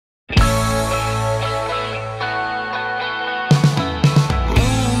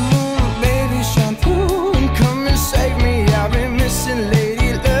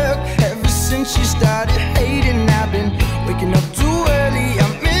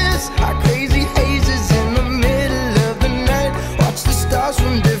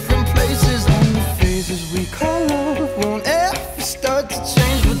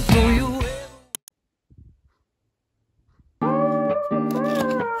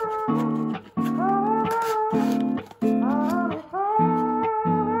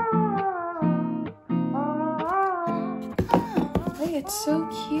It's so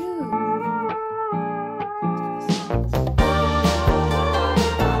cute.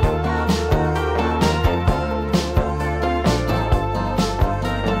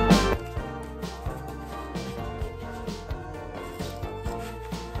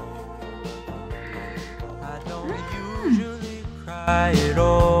 At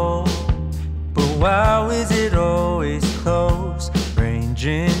all, but why is it always close?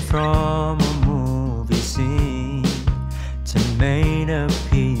 Ranging from a movie scene to made up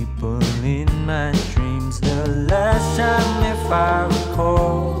people in my dreams. The last time, if I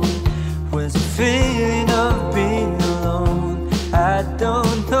recall, was a feeling of being alone. I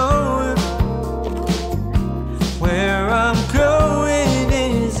don't know if where I'm going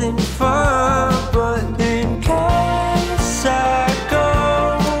isn't far, but in case I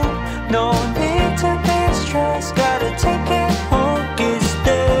no need to be stressed, gotta take it home, it's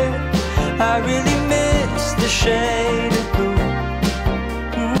there. I really miss the shade of blue.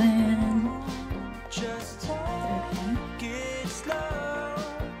 Just take it slow.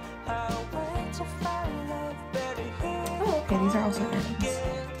 I'll wait to find love better here. Oh, okay, these are also earrings.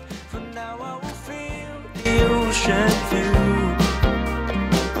 For now I will feel the ocean view.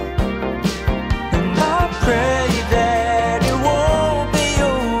 And I pray that it won't be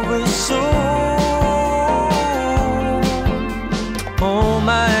over soon. Oh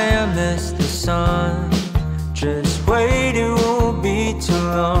my, I miss the sun. Just wait, it won't be too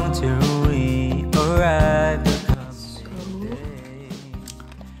long till we arrive.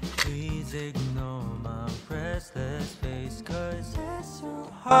 Please ignore my restless face, 'cause it's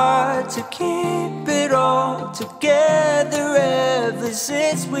so hard to keep it all together ever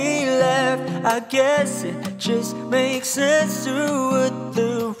since we left. I guess it just makes sense to what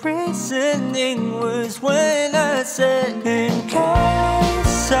the reasoning was when I said, in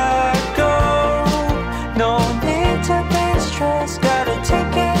case I go, no need to be stressed, gotta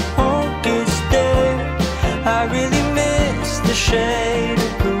take it home, it's there. I really miss the shade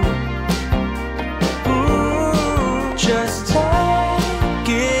of blue. Ooh, just take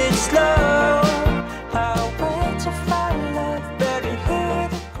it slow. I'll wait to find love better here.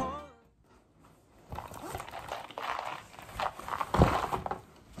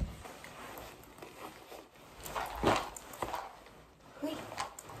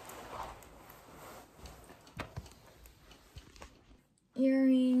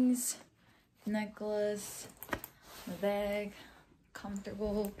 Earrings, necklace, a bag,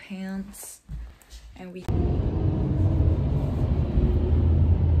 comfortable pants, and we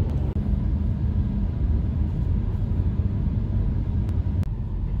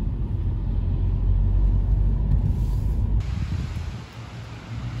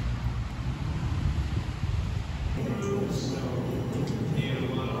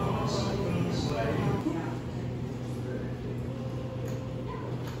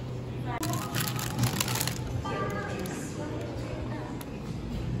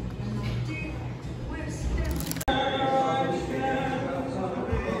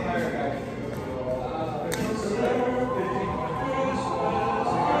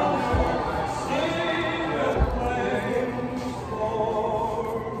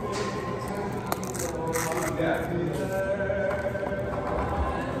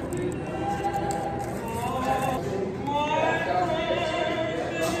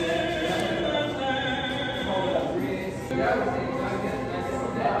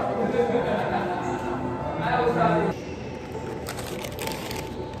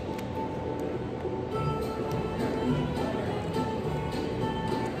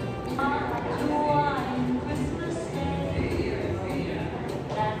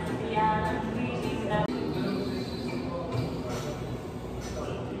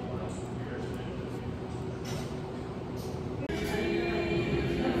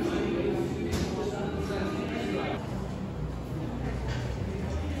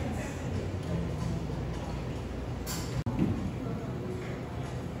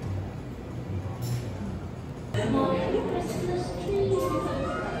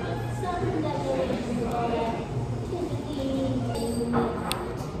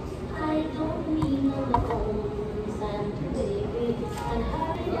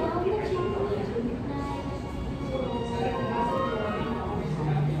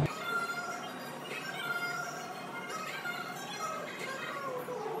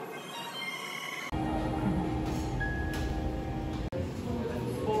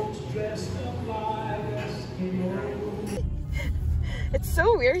It's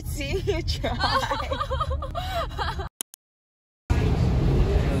so weird seeing you try.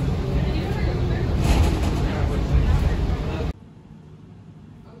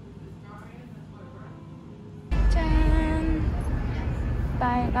 짠!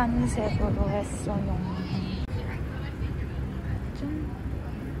 빨간색으로 했어요.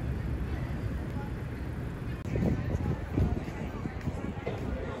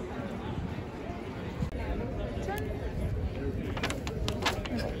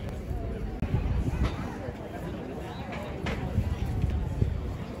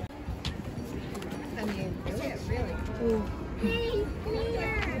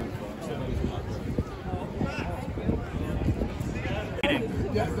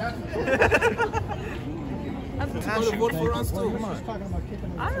 Vote for us too.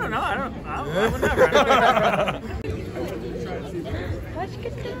 I don't know. I would never.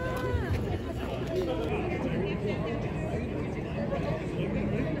 맛있겠다.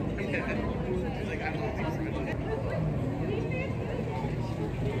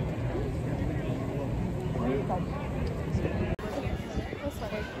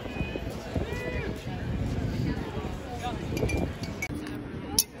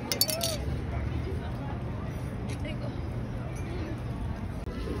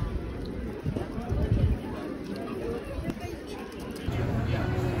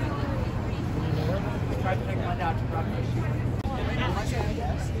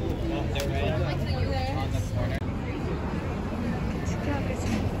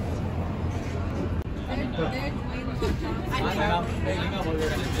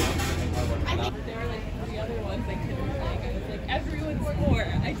 Everyone's score.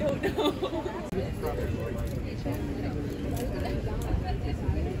 I don't know.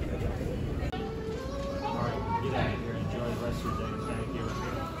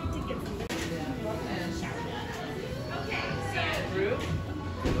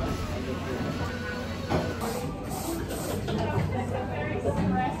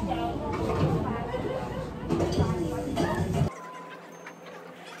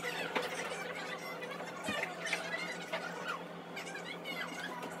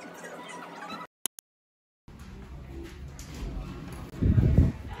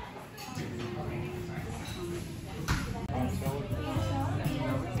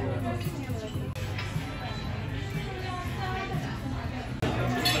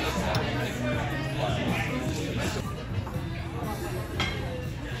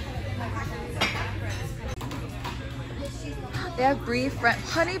 They have brie,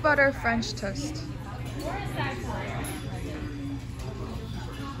 honey butter French toast.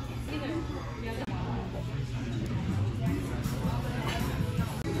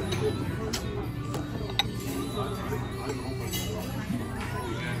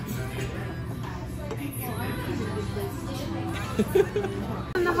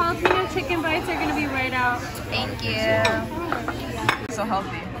 And the jalapeno chicken bites are gonna be right out. Thank you. So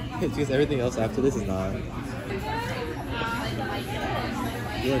healthy. It's because everything else after this is not.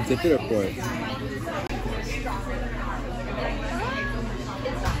 You want to dip it or pour it?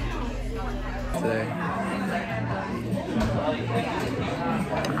 Today.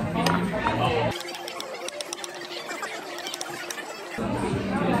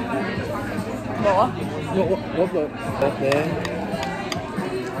 먹어? What? 네.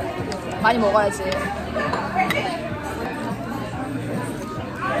 많이 먹어야지.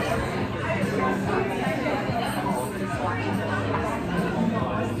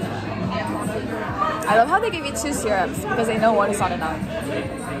 I love how they give you 2 syrups because they know one is not enough.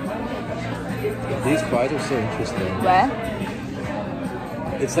 These fries are so interesting. 왜?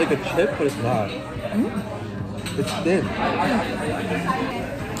 It's like a chip, but it's not. It's thin.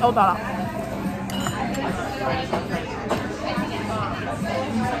 달아.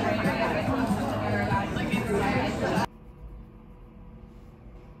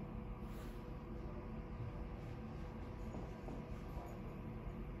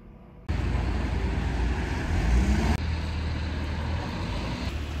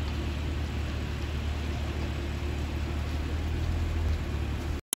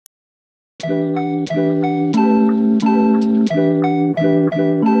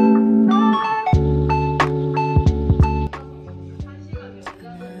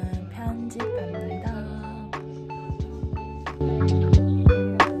 편집합니다.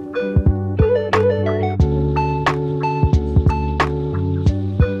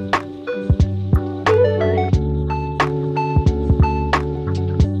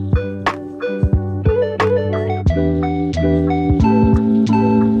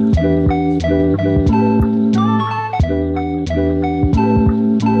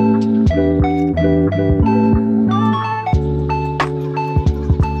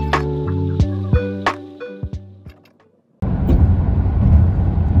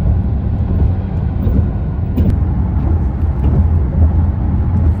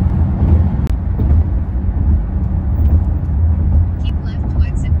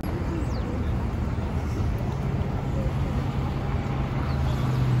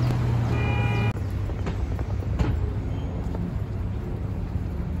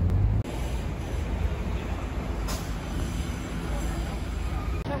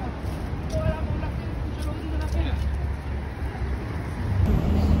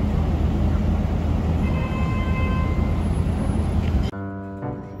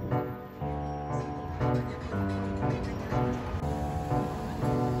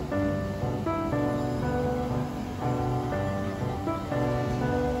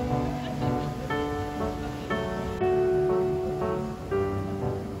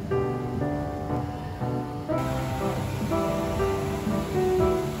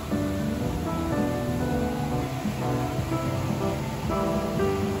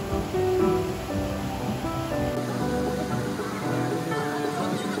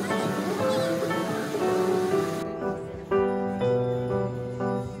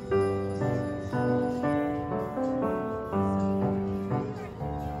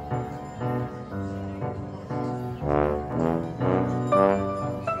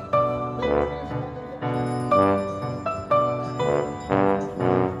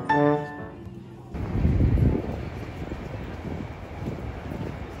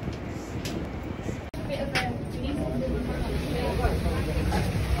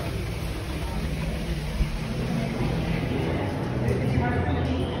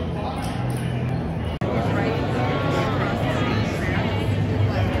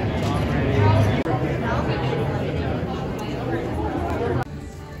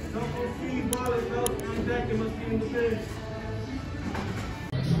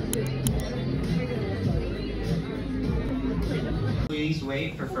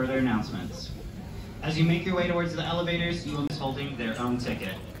 wait for further announcements. As you make your way towards the elevators, you will be holding their own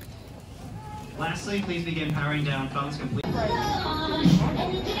ticket. Lastly, please begin powering down phones completely.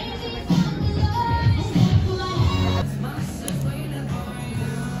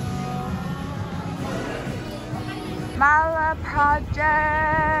 Mala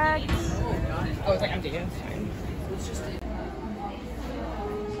project. Oh, it's like empty. Yeah, it's fine.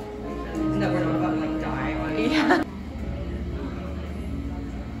 No, we're not about to like die. Yeah.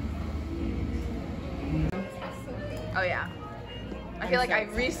 Oh yeah. I feel like I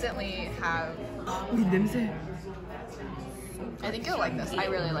recently have. I think you'll like this. I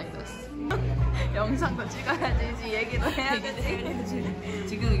really like this. 영상도 찍어야 되지, 얘기도 해야 되지.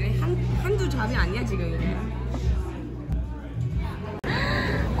 지금 이게 한두 잠이 아니야 지금.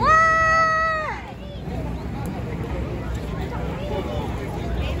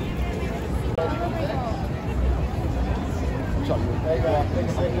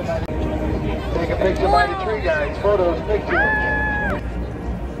 Take a picture by the tree, guys. Photos, pictures.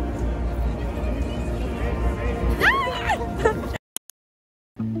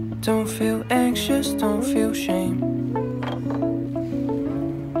 Don't feel anxious, don't feel shame.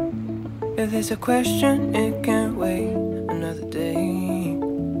 If there's a question, it can't wait another day.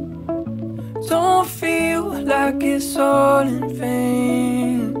 Don't feel like it's all in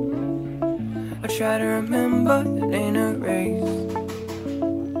vain. I try to remember it ain't a race.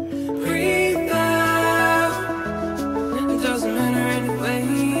 Breathe out, it doesn't matter anyway.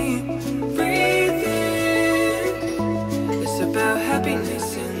 Breathe in, it's about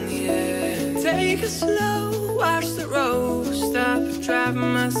happiness in the air. Take it slow, watch the road, stop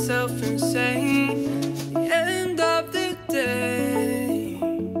driving myself insane. The end of the day.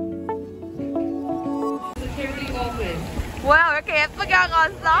 뭐야, 왜 이렇게 예쁘게 하고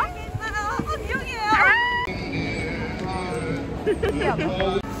왔어? 안녕이에요.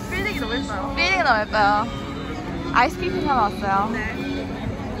 빌딩이 너무 예뻐요. 빌딩이 너무 예뻐요. 아이스크림 사러 왔어요. 네.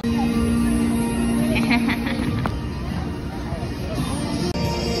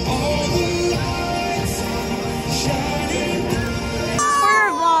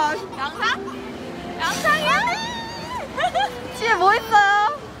 영상? 영상이야? 뒤에 뭐 있어요?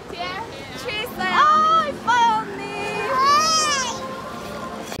 뒤에 쥐 있어요. 아, 이뻐요, 언니.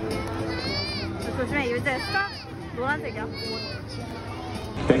 조심해, 요새 스카프 노란색이야.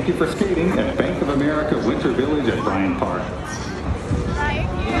 Thank you for skating at Bank of America Winter Village at Bryant Park. Thank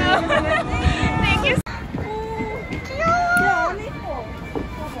you. Thank you. 귀여워. 야, 언니 이뻐.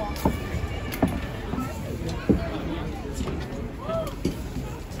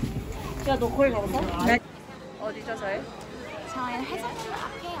 야, 너 거기 가봤어? 네. 어디죠, 저희? 저희는 해장국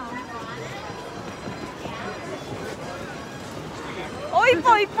앞에요. 이뻐,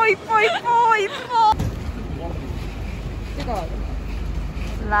 이뻐, 이뻐, 이뻐, 이뻐. 찍어.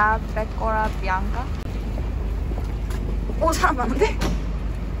 라 베코라 비앙카. 오, 사람 많은데?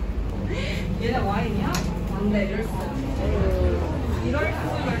 얘네 와인이야? 안 돼, 이럴 수 없어. 이럴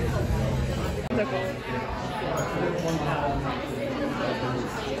수가 있어.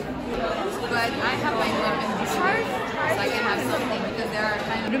 But I have my lemon chart, so I can have something because there are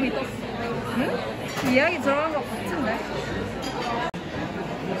kind of. 이름이 떴어. 응? 이야기 들어간 것 같은데?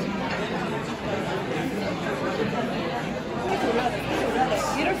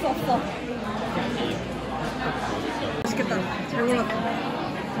 이럴 수 없어. 맛있겠다. 잘 골랐다.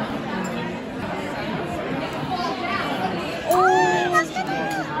 오, 맛있겠다.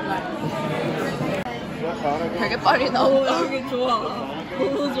 되게 빨리 나온다. 오, 여기 좋아.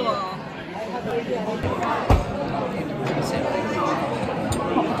 너무 좋아.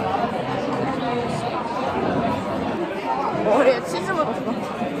 머리에 치즈 묻었어.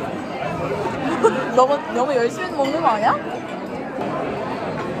 너무 열심히 먹는 거 아니야?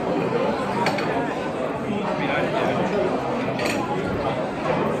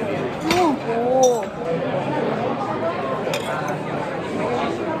 오.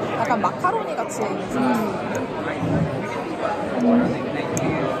 약간 마카로니 같이 생겼어.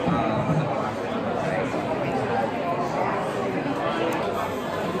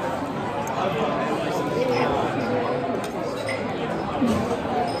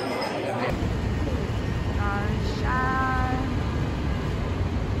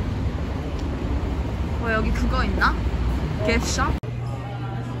 여기 그거 있나? 겟샵?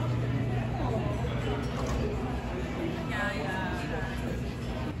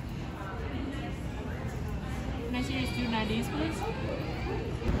 Can I see your student IDs, please?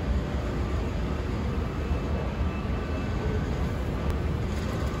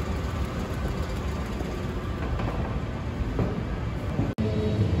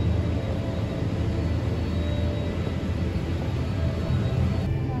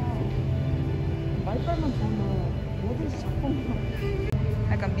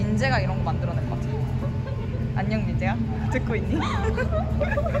 약간 민재가 이런 거 만들어낼 것 같아. 안녕 민재야? 듣고 있니?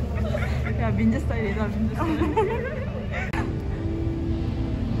 야 민재 스타일이다 민재 스타일.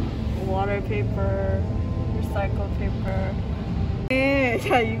 Water paper, recycled paper.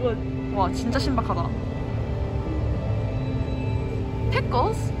 자 이거 와 진짜 신박하다.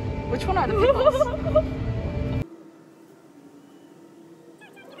 Pickles? Which one are the pickles?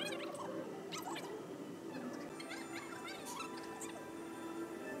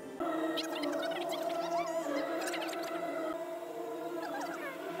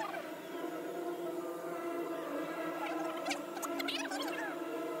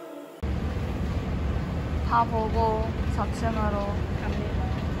 다 보고 4층으로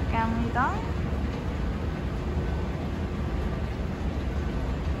갑니다.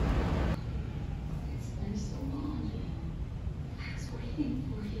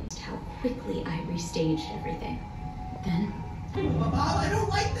 How quickly I restaged everything. Then, Bob, I don't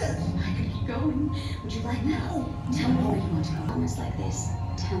like this. I could keep going. Would you like now? Tell me where you want to go. Almost like this.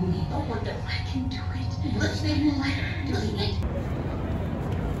 Tell me. Oh, wonder I can do it. Let's make more like Delete it.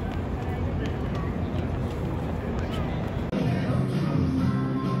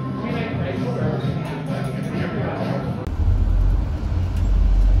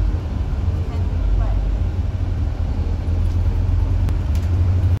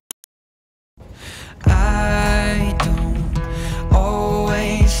 I don't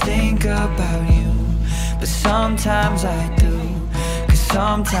always think about you, but sometimes I do. Cause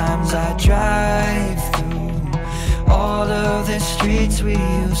sometimes I drive through all of the streets we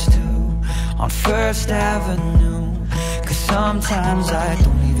used to on First Avenue. Cause sometimes I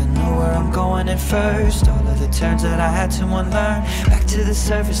don't even know where I'm going at first. All of the turns that I had to unlearn. Back to the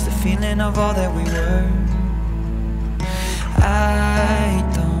surface, the feeling of all that we were. I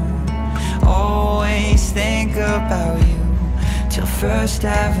don't always think about you till First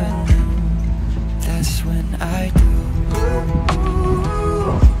Avenue. That's when I do.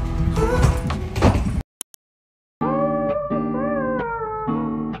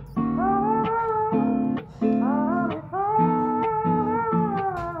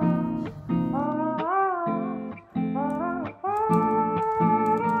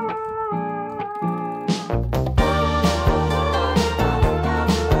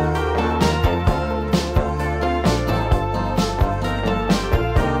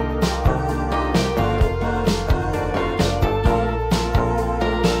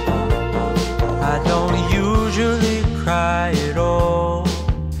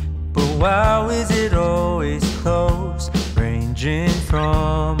 Why is it always close? Ranging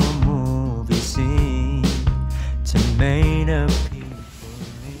from a movie scene to made up people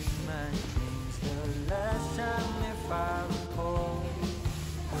in my dreams. The last time, if I recall,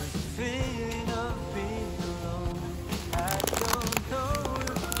 was the feeling of being alone. I don't know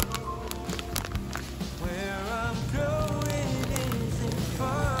where I'm going isn't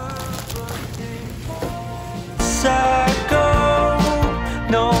far, but it's I go,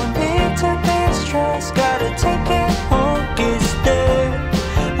 no need to be stressed. Gotta take it home, gets there.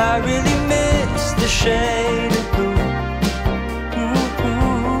 I really miss the shade of blue.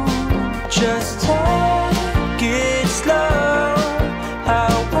 Just take it slow.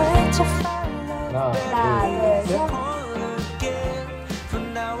 I'll wait to find love better. All again. From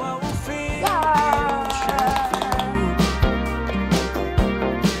now I will feel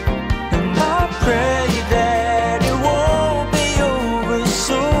and I pray that it won't be over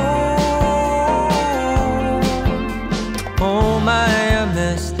soon. Oh my, I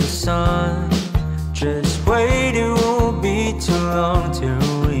miss the sun. Just wait, it won't be too long till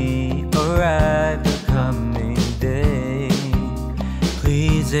we arrive the coming day.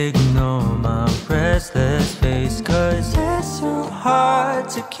 Please ignore my restless face, 'cause it's so hard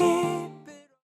to keep